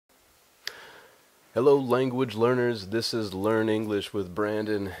Hello language learners, this is Learn English with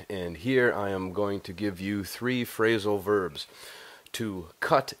Brandon, and here I am going to give you 3 phrasal verbs. To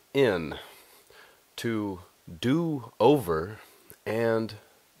cut in, to do over, and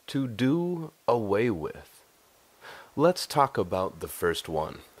to do away with. Let's talk about the first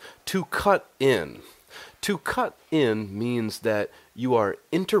one. To cut in. To cut in means that you are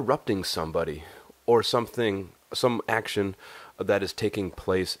interrupting somebody or something, some action that is taking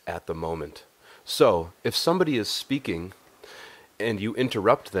place at the moment. So, if somebody is speaking and you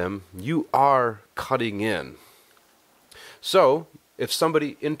interrupt them, you are cutting in. So, if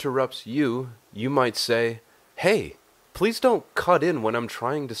somebody interrupts you, you might say, "Hey, please don't cut in when I'm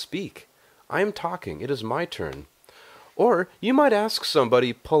trying to speak. I am talking. It is my turn." Or you might ask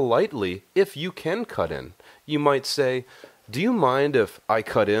somebody politely if you can cut in. You might say, "Do you mind if I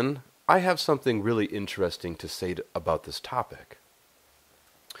cut in? I have something really interesting to say about this topic."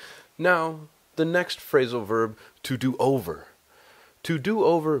 Now, the next phrasal verb, to do over. To do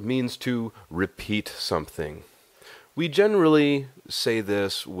over means to repeat something. We generally say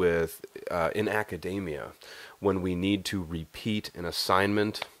this in academia when we need to repeat an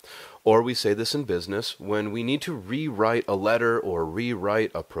assignment, or we say this in business when we need to rewrite a letter or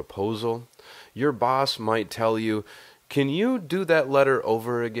rewrite a proposal. Your boss might tell you, "Can you do that letter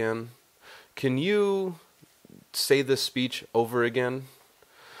over again? Can you say this speech over again?"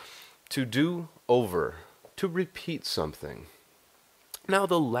 To do over, to repeat something. Now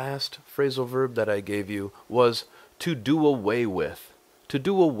the last phrasal verb that I gave you was to do away with. To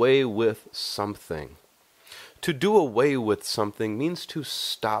do away with something. To do away with something means to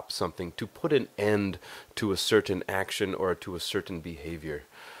stop something, to put an end to a certain action or to a certain behavior.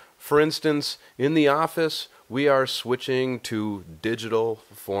 For instance, in the office, we are switching to digital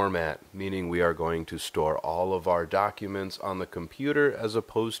format, meaning we are going to store all of our documents on the computer as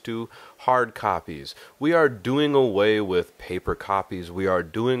opposed to hard copies. We are doing away with paper copies. We are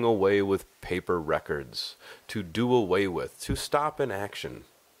doing away with paper records. To do away with, to stop an action.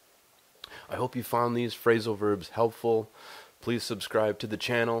 I hope you found these phrasal verbs helpful. Please subscribe to the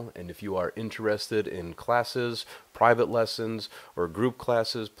channel, and if you are interested in classes, private lessons, or group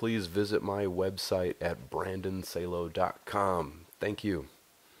classes, please visit my website at brandonsalo.com. Thank you.